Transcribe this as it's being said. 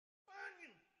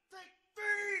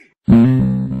Hello,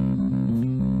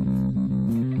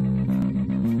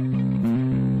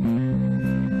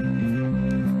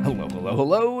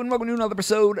 and welcome to another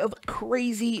episode of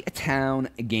Crazy Town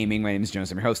Gaming. My name is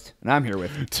Jonas, I'm your host, and I'm here with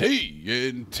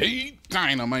TNT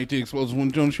Dinomight, the explosive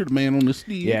one. Jonas, you're the man on the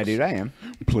stage. Yeah, dude, I am.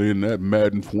 Playing that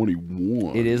Madden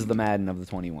 21. It is the Madden of the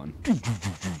 21.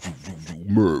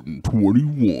 Madden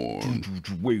 21.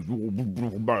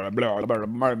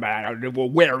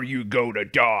 Where you go to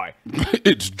die?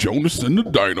 It's Jonas and the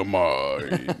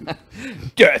Dynamite.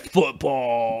 Death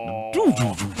football.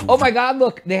 Oh my God!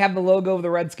 Look, they have the logo of the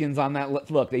Redskins on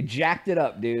that. Look, they jacked it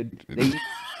up, dude.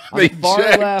 They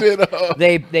jacked it up.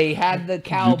 They had the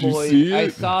Cowboys. Did you see it? I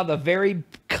saw the very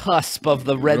cusp of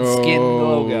the Redskin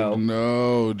logo.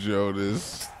 No,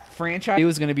 Jonas. Franchise. It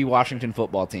was going to be Washington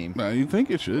football team. Now you think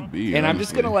it should be? And honestly. I'm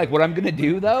just gonna what I'm gonna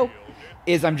do though,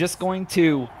 is I'm just gonna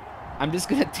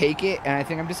take it, and I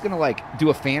think I'm just gonna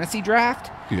do a fantasy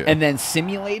draft, and then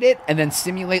simulate it, and then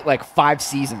simulate like 5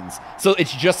 seasons. So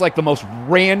it's just like the most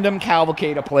random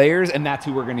cavalcade of players, and that's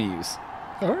who we're gonna use.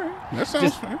 All right, that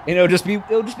sounds fair. And it'll just be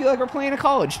like we're playing a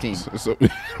college team. So,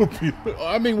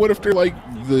 I mean, what if they're like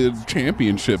the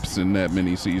championships in that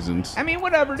many seasons? I mean,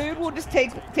 whatever, dude. We'll just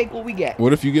take what we get.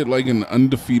 What if you get like an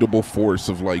undefeatable force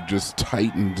of like just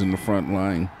Titans in the front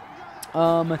line?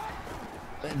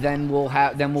 Then we'll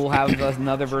have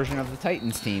another version of the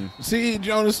Titans team. See,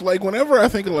 Jonas, like whenever I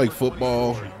think of like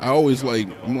football, I always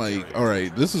I'm like, all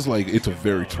right, this is like, it's a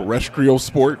very terrestrial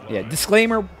sport. Yeah,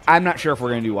 disclaimer, I'm not sure if we're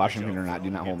going to do Washington or not. Do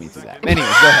not hold me to that. Anyways,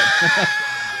 go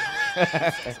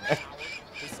ahead.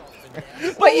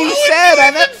 But you said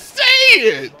I didn't say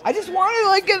it. I just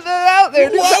wanted to get that out there.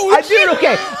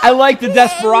 Okay. I like the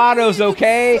Desperados.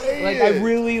 Okay, I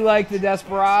really like the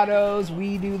Desperados.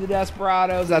 We do the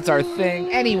Desperados. That's our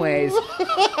thing. Anyways,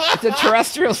 it's a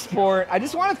terrestrial sport. I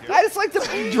just like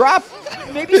to drop.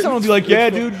 Maybe someone will be like, "Yeah,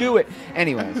 dude, do it."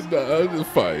 Anyways, no, it's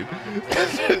fine.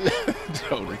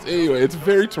 Anyway, it's a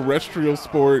very terrestrial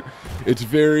sport. It's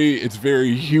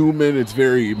very human. It's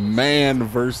very man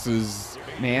versus.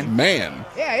 Man.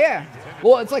 Yeah.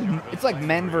 Well, it's like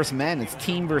men versus men. It's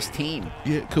team versus team.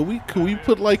 Yeah. Could we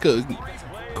put put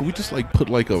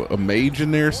a mage in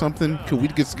there or something? Could we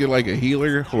just get like a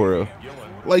healer or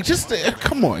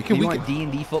come on? You want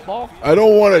D&D football? I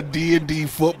don't want a D&D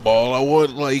football. I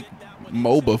want like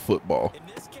MOBA football.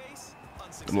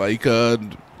 Like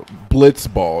Blitz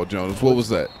ball, Jonas. What was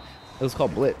that? It was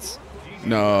called Blitz.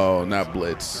 No, not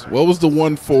Blitz. What was the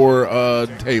one for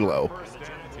Halo?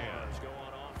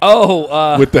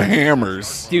 Oh, with the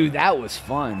hammers. Dude, that was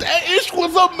fun. That ish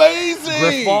was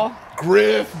amazing.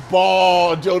 Griff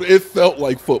ball. Joe, it felt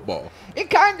like football.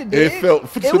 It kind of did. It felt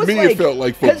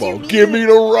like football. Give me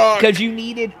the rock. Because you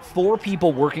needed 4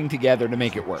 people working together to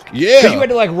make it work. Yeah. Because you had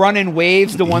to run in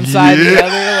waves to one side and the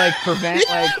other, prevent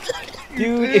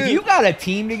Dude, if you got a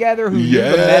team together who knew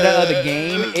the meta of the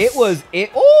game,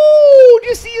 oh, did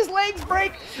you see his legs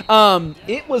break?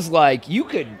 It was like you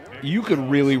could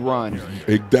really run.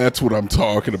 That's what I'm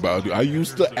talking about. I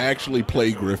used to actually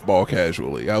play Griff ball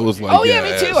casually. I was like, oh yeah,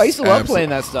 me too. I used to love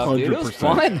playing that stuff, dude. 100%. It was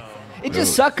fun. It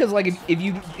just sucked because if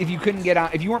you couldn't get on,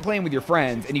 if you weren't playing with your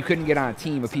friends and you couldn't get on a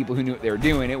team of people who knew what they were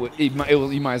doing,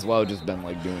 you might as well have just been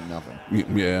doing nothing.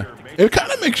 Yeah, it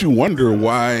kind of makes you wonder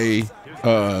why.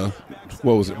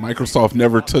 What was it? Microsoft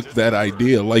never took that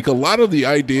idea. Like a lot of the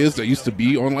ideas that used to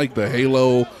be on the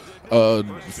Halo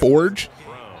Forge.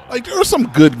 There were some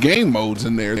good game modes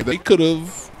in there. They could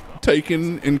have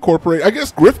incorporate. I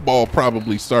guess Griff Ball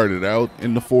probably started out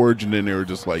in the Forge, and then they were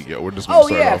just like, "Yeah, we're just." Gonna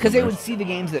start off because they would see the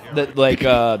games that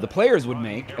the players would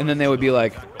make, and then they would be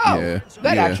like, "Oh,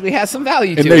 that actually has some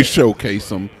value to it." And they showcase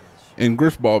them, and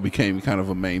Griff Ball became kind of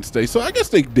a mainstay. So I guess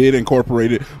they did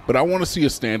incorporate it, but I want to see a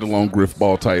standalone Griff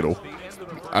Ball title.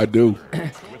 I do.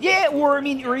 Yeah, or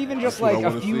even just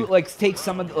a few take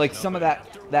some of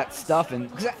that stuff and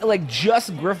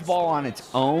just Griff Ball on its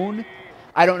own.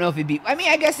 I don't know if it'd be.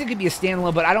 I guess it could be a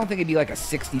standalone, but I don't think it'd be a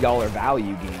 $60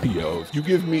 value game. Yo, if you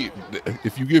give me a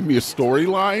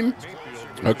storyline,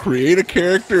 create a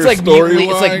character, it's like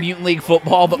Mutant League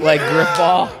football, but Griff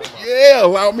Ball. Yeah,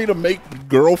 allow me to make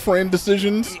girlfriend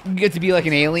decisions. You get to be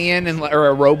an alien or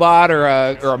a robot or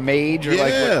a mage or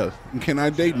Can I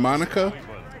date Monica?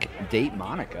 Date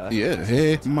Monica? Yeah.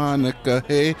 Hey, Monica.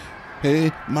 Hey,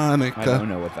 Monica. I don't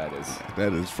know what that is.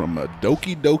 That is from a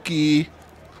Doki Doki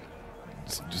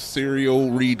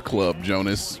Serial Read Club,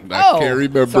 Jonas. I can't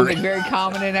remember. Something very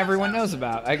common and everyone knows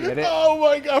about. I get it. Oh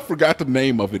my God, I forgot the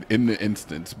name of it in the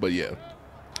instance, but yeah.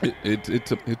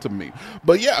 It's a meme.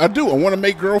 But yeah, I do. I want to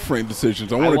make girlfriend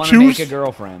decisions. I want to choose. Make a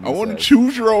girlfriend. I want to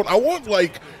choose your own. I want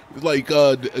like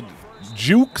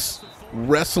Jukes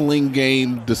wrestling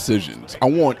game decisions. I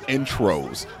want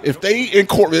intros. If they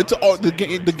incorporate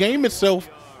the game itself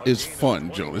is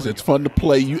fun, Jonas. It's fun to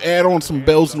play. You add on some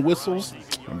bells and whistles.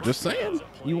 I'm just saying.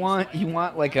 You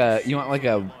want like a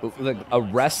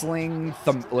wrestling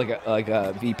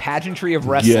the pageantry of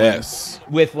wrestling. Yes.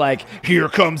 With like, here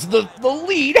comes the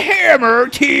lead hammer,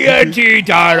 TNT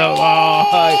Dynamite.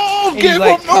 Oh, and you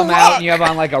like come out and you have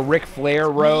on like a Ric Flair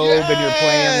robe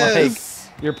and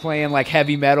you're playing like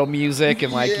heavy metal music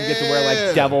and like you get to wear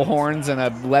like devil horns and a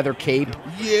leather cape.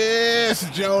 Yes,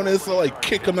 Jonas, like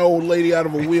kick an old lady out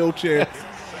of a wheelchair.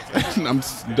 Don't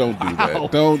do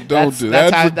that. Don't do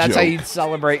that. That's how you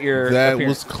celebrate your That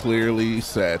appearance. was clearly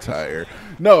satire.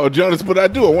 No, Jonas, but I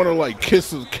do. I want to like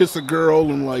kiss a girl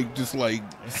and like just like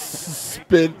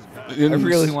spit. I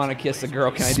really want to kiss a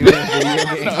girl. Can I do it in a video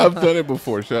game? I've done it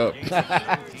before. Shut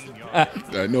up.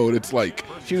 I know what it's like.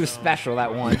 She was special,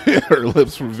 that one. Her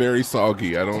lips were very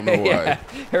soggy. I don't know why.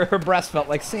 Her breast felt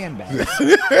like sandbags.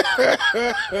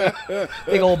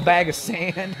 Big old bag of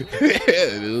sand. Yeah,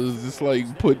 it was just like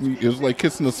it was like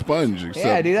kissing a sponge.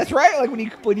 Yeah, dude, that's right. Like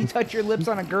when you touch your lips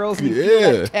on a girl's, and you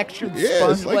feel that textured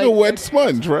sponge. It's like a wet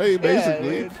sponge, right?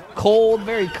 Basically. Dude. Cold,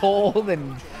 very cold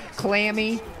and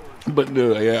clammy. But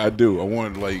no, yeah, I do. I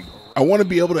want to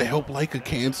be able to help like a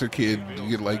cancer kid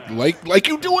get like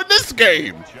you do in this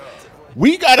game.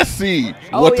 We gotta see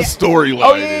what the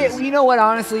storyline is. You know what?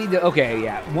 Honestly, okay,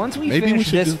 yeah. Once we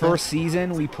finish this first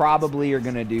season, we probably are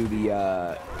gonna do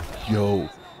the.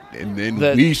 And then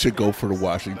we should go for the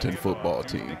Washington football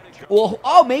team. Well,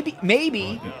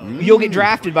 maybe you'll get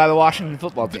drafted by the Washington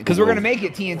football team because we're gonna make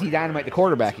it TNT Dynamite the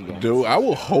quarterback again. Dude, I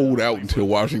will hold out until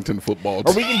Washington football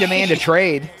team. Or we can demand a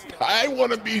trade. I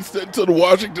want to be sent to the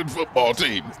Washington football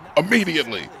team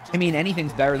immediately. I mean,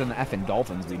 anything's better than the effing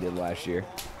Dolphins we did last year.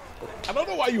 I don't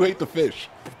know why you hate the fish.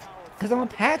 Because I'm a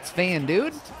Pats fan,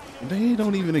 dude. They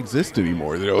don't even exist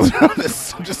anymore. I'm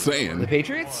just saying. The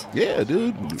Patriots? Yeah,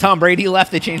 dude. Tom Brady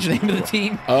left. They changed the name of the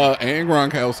team. And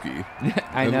Gronkowski.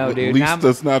 I know, dude. At least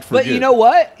let's not forget. But you know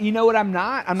what? You know what I'm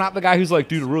not? I'm not the guy who's like,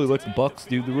 dude, I really like the Bucks,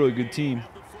 dude. They're a really good team.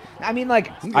 I mean,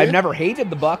 like, I've never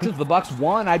hated the Bucks. If the Bucks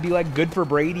won, I'd be like, good for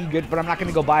Brady, good. But I'm not going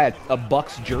to go buy a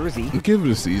Bucks jersey. Give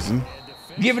it a season.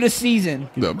 Give it a season.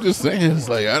 No, I'm just saying. It's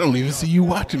like, I don't even see you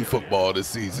watching football this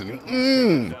season.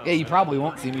 Yeah, you probably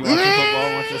won't see me watching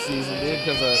football much this season, dude,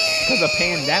 because of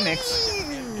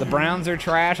pandemics. The Browns are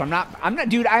trash. I'm not,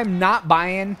 dude. I'm not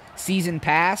buying season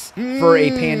pass for a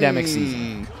pandemic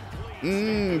season.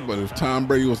 But if Tom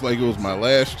Brady was like it was my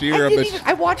last year,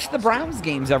 I watched the Browns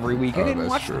games every week. I didn't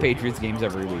watch the Patriots games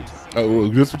every week. Oh, well,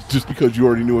 just because you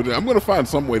already knew it. I'm going to find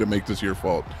some way to make this your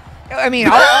fault. I mean,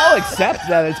 I'll accept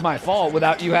that it's my fault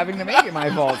without you having to make it my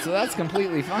fault, so that's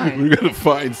completely fine. We're going to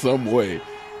find some way.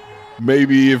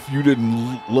 Maybe if you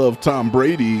didn't love Tom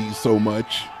Brady so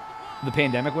much, the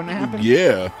pandemic wouldn't have happened?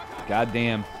 Yeah. God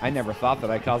damn. I never thought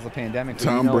that I caused the pandemic.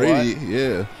 Tom Brady,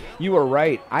 yeah. You were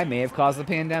right. I may have caused the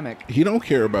pandemic. He don't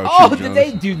care about you,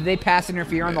 Jonas. Did they pass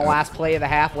interfere on the last play of the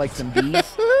half like some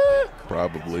bees?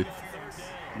 Probably.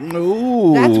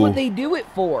 No. That's what they do it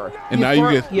for. And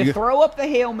you throw up the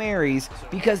Hail Marys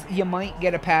because you might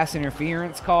get a pass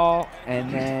interference call,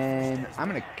 and then I'm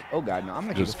going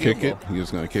to just kick it. You're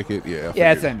just going to kick it? Yeah.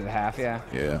 Yeah, it's the end of the half, yeah.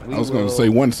 Yeah. I was going to say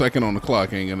 1 second on the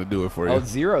clock ain't going to do it for you. It's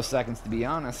 0 seconds, to be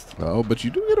honest. Oh, but you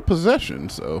do get a possession,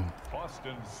 so.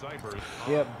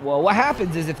 Yeah, well, what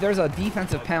happens is if there's a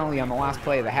defensive penalty on the last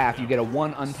play of the half, you get a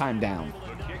 1 untimed down.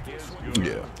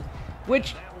 Yeah.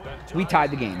 Which, we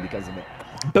tied the game because of it.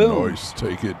 Boom. Nice,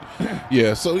 take it.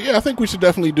 Yeah, so yeah, I think we should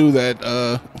definitely do that.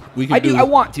 I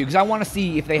want to because I want to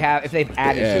see if they've added to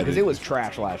it because it was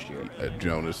trash last year.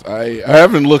 Jonas, I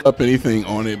haven't looked up anything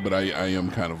on it, but I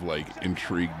am kind of like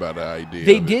intrigued by the idea.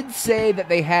 They did say that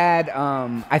they had.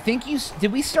 I think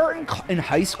did we start in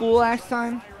high school last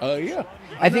time? Yeah.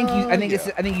 I think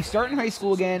you start in high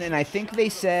school again, and I think they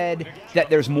said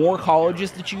that there's more colleges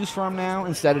to choose from now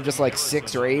instead of just like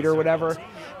 6 or 8 or whatever.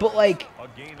 But like,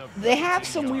 they have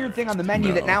some weird thing on the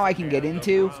menu that now I can get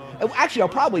into. Actually,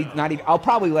 I'll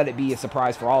probably let it be a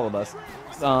surprise for all of us.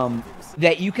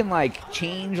 That you can like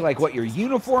change like what your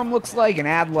uniform looks like and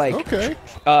add like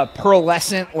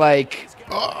pearlescent like.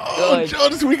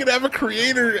 Jonas, we could have a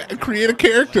create a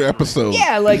character episode.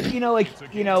 Yeah,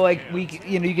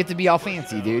 you get to be all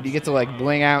fancy, dude. You get to like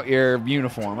bling out your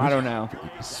uniform. I don't know.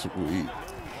 Sweet.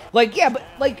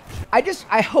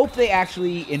 I hope they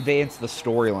actually advance the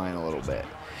storyline a little bit.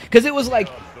 Because it was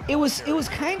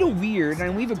kind of weird,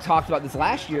 and we've talked about this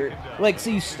last year. Like, so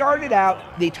you started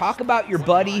out, they talk about your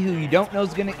buddy who you don't know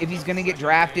if he's gonna get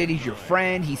drafted. He's your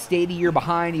friend. He stayed a year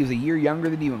behind. He was a year younger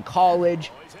than you in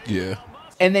college. Yeah.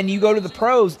 And then you go to the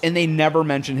pros, and they never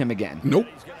mention him again. Nope.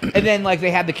 And then, like,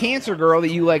 they had the cancer girl that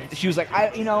you, like, she was like,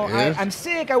 I'm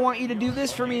sick. I want you to do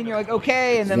this for me. And you're like,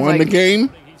 okay. And then, won the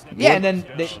game. Yeah, and then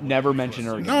they never mention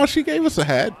her again. No, she gave us a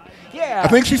hat. Yeah. I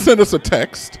think she sent us a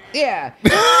text. Yeah.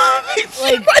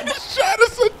 She might have shot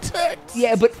us a text.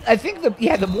 Yeah, but I think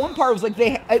the one part was like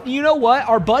you know what?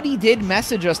 Our buddy did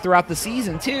message us throughout the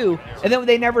season too, and then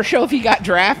they never show if he got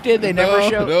drafted. They never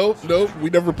show. Nope. We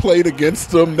never played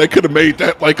against them. They could have made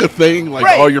that like a thing. Like,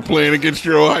 oh, you're playing against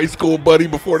your high school buddy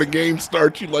before the game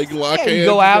starts. You like lock hands. You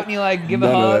go out and you like give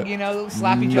a hug. You know,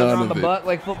 slap each other on the butt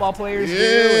like football players do.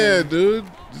 Yeah, dude.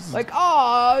 Like,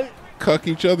 aw. Cuck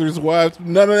each other's wives.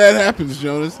 None of that happens,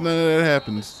 Jonas. None of that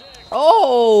happens.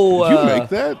 Oh. Did you make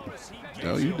that?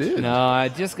 No, you did. No, I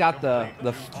just got the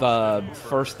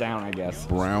first down, I guess.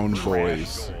 Brown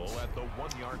boys.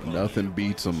 Nothing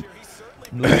beats them.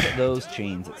 Move those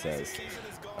chains, it says.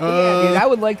 Yeah, dude, I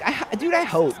would like... I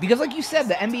hope. Because like you said,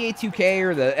 the NBA 2K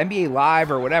or the NBA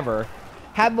Live or whatever...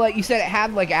 had like you said, it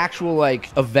had like actual like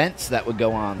events that would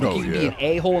go on. Like you could be an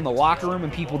a-hole in the locker room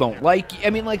and people don't like you. I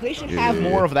mean, like they should have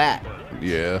more of that.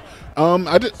 Yeah.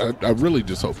 I really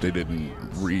just hope they didn't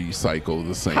recycle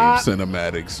the same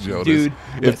cinematics, Jonas. Dude,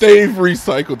 if they've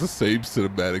recycled the same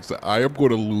cinematics, I am going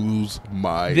to lose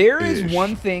my There is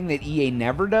one thing that EA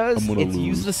never does. It's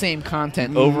use the same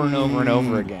content over and over and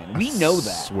over again. We know that.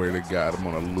 I swear to God, I'm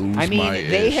going to lose my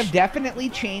they have definitely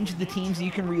changed the teams you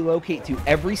can relocate to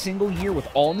every single year with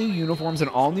all new uniforms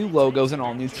and all new logos and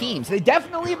all new teams. They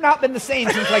definitely have not been the same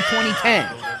since like 2010.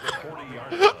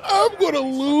 I'm going to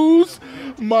lose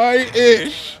my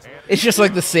ish. It's just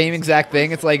like the same exact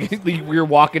thing. It's like we're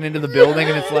walking into the building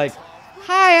and it's like,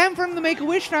 hi, I'm from the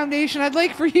Make-A-Wish Foundation. I'd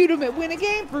like for you to win a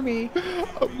game for me.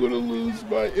 I'm going to lose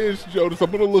my ish, Jonas.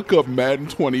 I'm going to look up Madden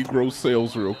 20 gross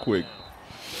sales real quick.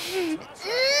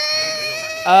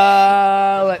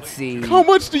 Let's see. How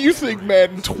much do you think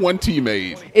Madden 20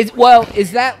 made? Does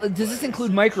this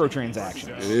include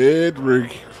microtransactions?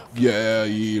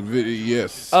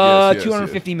 Yes.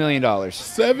 $250 million.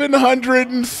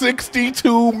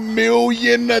 $762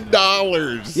 million.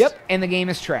 Yep, and the game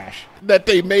is trash. That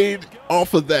they made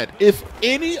off of that. If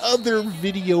any other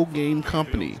video game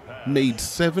company made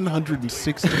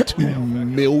 $762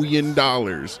 million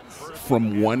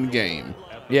from one game,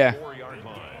 yeah,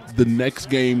 the next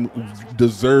game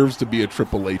deserves to be a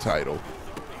AAA title.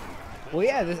 Well,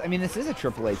 yeah, this is a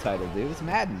AAA title, dude. It's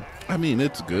Madden. I mean,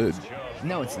 it's good.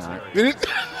 No, it's not. It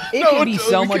could be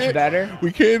so much better.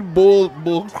 We can't bull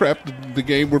crap the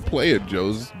game we're playing,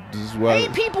 Joe's. This is why. I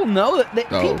mean, people know that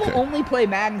people only play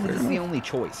Madden because it's the only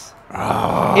choice.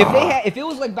 Ah. If it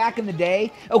was like back in the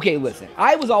day, okay, listen,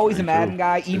 I was always a Madden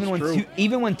guy, even when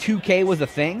 2K was a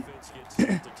thing.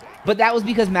 But that was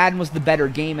because Madden was the better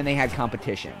game and they had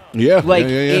competition. Yeah. Like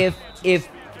yeah. if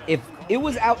it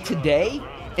was out today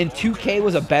and 2K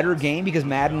was a better game because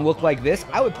Madden looked like this,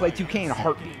 I would play 2K in a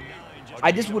heartbeat.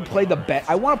 I just would play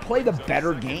I want to play the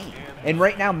better game. And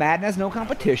right now, Madden has no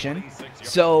competition,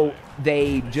 so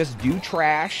they just do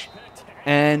trash,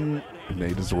 and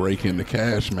they just rake in the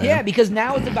cash, man. Yeah, because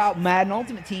now it's about Madden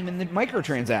Ultimate Team and the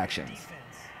microtransactions.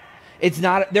 It's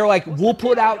not. They're like, we'll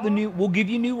give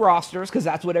you new rosters because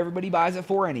that's what everybody buys it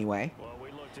for anyway.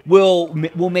 We'll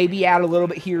maybe add a little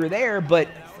bit here or there, but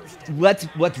let's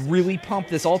really pump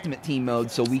this Ultimate Team mode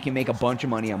so we can make a bunch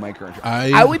of money on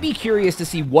microtransactions. I would be curious to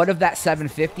see what of that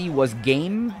 750 was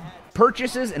game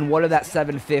purchases and what of that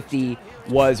 750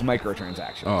 was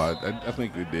microtransactions. Oh, I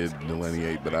think we did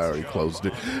delineate, but I already closed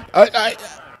it. I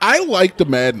like the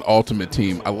Madden Ultimate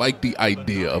Team. I like the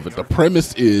idea of it. The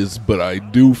premise is, but I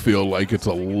do feel like it's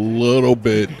a little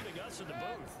bit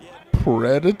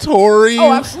predatory.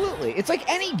 Oh, absolutely. It's like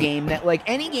any game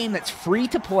that's free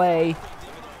to play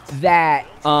that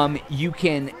you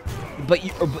can, but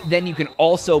then you can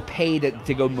also pay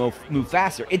to go move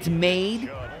faster. It's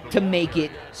made to make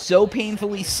it so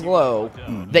painfully slow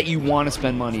that you want to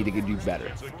spend money to do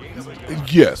better.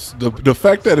 Yes, the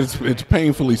fact that it's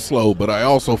painfully slow, but I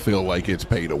also feel like it's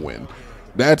pay to win.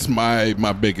 That's my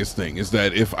biggest thing, is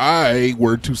that if I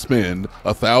were to spend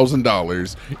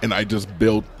 $1,000 and I just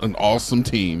built an awesome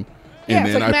team, and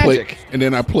then I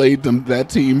played that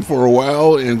team for a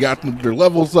while and got their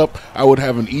levels up, I would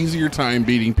have an easier time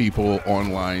beating people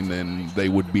online than they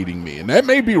would beating me. And that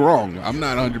may be wrong. I'm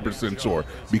not 100% sure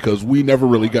because we never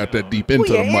really got that deep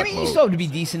into the MUT mode. You still have to be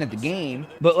decent at the game,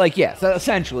 but yes,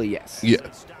 essentially yes.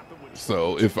 Yes.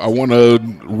 So if I want to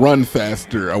run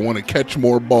faster, I want to catch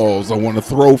more balls, I want to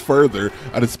throw further,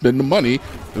 I'd spend the money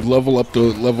to level up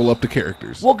the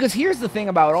characters. Well, because here's the thing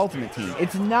about Ultimate Team.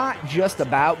 It's not just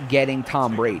about getting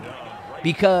Tom Brady.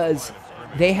 Because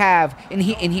they have, and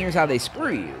here's how they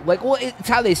screw you. Like, well, it's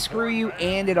how they screw you,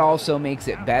 and it also makes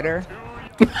it better.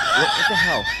 What the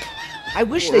hell? I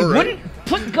wish they wouldn't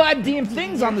put goddamn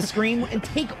things on the screen and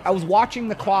take. I was watching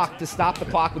the clock to stop the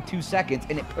clock with 2 seconds,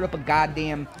 and it put up a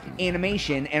goddamn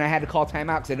animation, and I had to call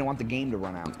timeout because I didn't want the game to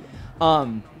run out.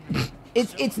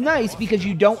 It's nice because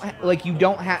you don't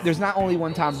have. There's not only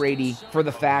one Tom Brady for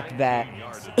the fact that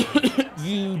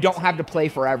you don't have to play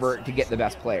forever to get the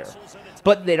best player,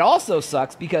 but it also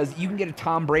sucks because you can get a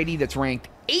Tom Brady that's ranked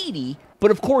 80,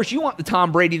 but of course you want the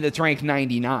Tom Brady that's ranked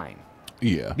 99.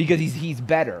 Yeah, because he's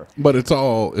better. But it's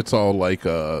all like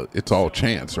it's all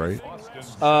chance, right?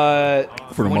 For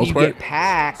the when most you part, get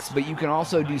packs, but you can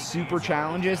also do super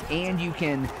challenges, and you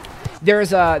can.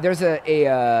 There's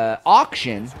a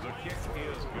auction,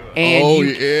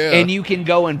 and you can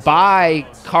go and buy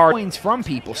coins from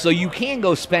people, so you can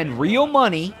go spend real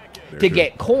money to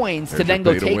get coins to then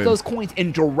go take those coins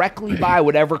and directly buy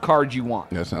whatever card you want.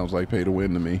 That sounds like pay to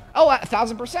win to me. Oh,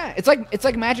 1,000%. It's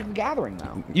like Magic the Gathering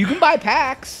now. You can buy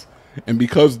packs. And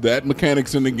because that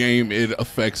mechanic's in the game, it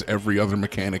affects every other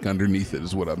mechanic underneath it,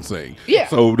 is what I'm saying. Yeah.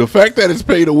 So the fact that it's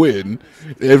pay to win,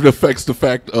 it affects the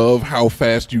fact of how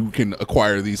fast you can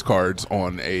acquire these cards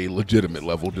on a legitimate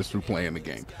level just through playing the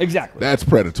game. Exactly. That's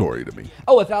predatory to me.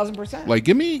 Oh, 1,000%. Like,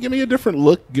 give me a different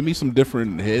look. Give me some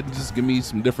different heads. Give me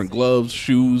some different gloves,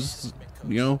 shoes.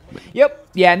 You know? Yep.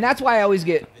 Yeah, and that's why I always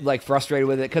get like frustrated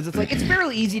with it, because it's like it's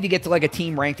fairly easy to get to like a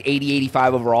team ranked 80,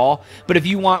 85 overall, but if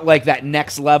you want like that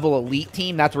next level elite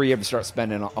team, that's where you have to start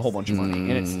spending a whole bunch of money,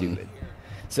 and it's stupid.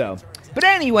 So, but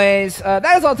anyways,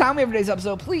 that is all the time we have for today's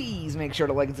episode. Please make sure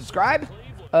to like and subscribe.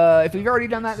 If we've already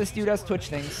done that, this dude does Twitch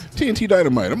things. TNT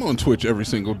Dinomight. I'm on Twitch every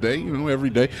single day, every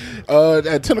day.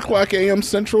 At 10 o'clock a.m.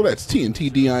 Central, that's TNT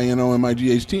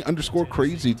DINOMIGHT _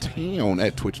 Crazy Town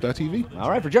at twitch.tv. All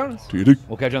right, for Jonas. TNT.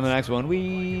 We'll catch you on the next one.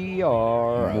 We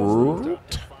are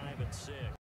out.